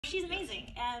she's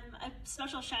amazing. A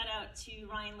special shout out to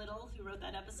Ryan Little, who wrote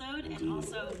that episode, and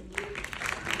also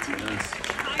to the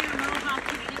entire Mohawk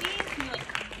community who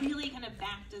like really kind of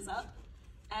backed us up.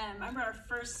 I remember our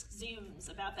first Zooms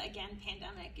about the, again,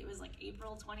 pandemic. It was like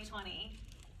April 2020,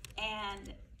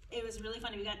 and it was really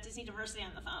funny. We got Disney Diversity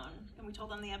on the phone, and we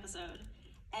told them the episode,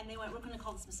 and they went, "We're going to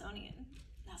call the Smithsonian."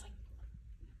 And I was like,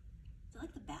 "Is that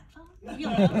like the bat phone? Are we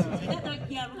allowed to do that?" They're like,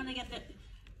 "Yeah, we're going to get the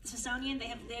Smithsonian. They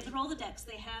have the Rolodex.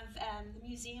 They have the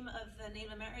Museum of the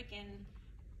Native American.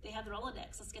 They have the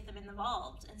Rolodex. Let's get them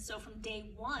involved." And so from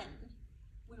day one,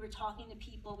 we were talking to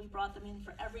people. We brought them in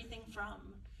for everything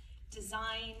from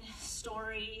design,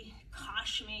 story,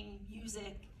 costuming,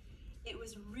 music. It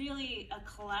was really a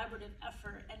collaborative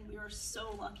effort, and we were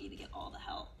so lucky to get all the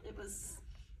help. It was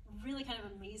really kind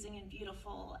of amazing and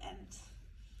beautiful, and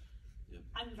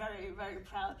I'm very, very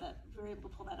proud that we were able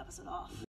to pull that episode off.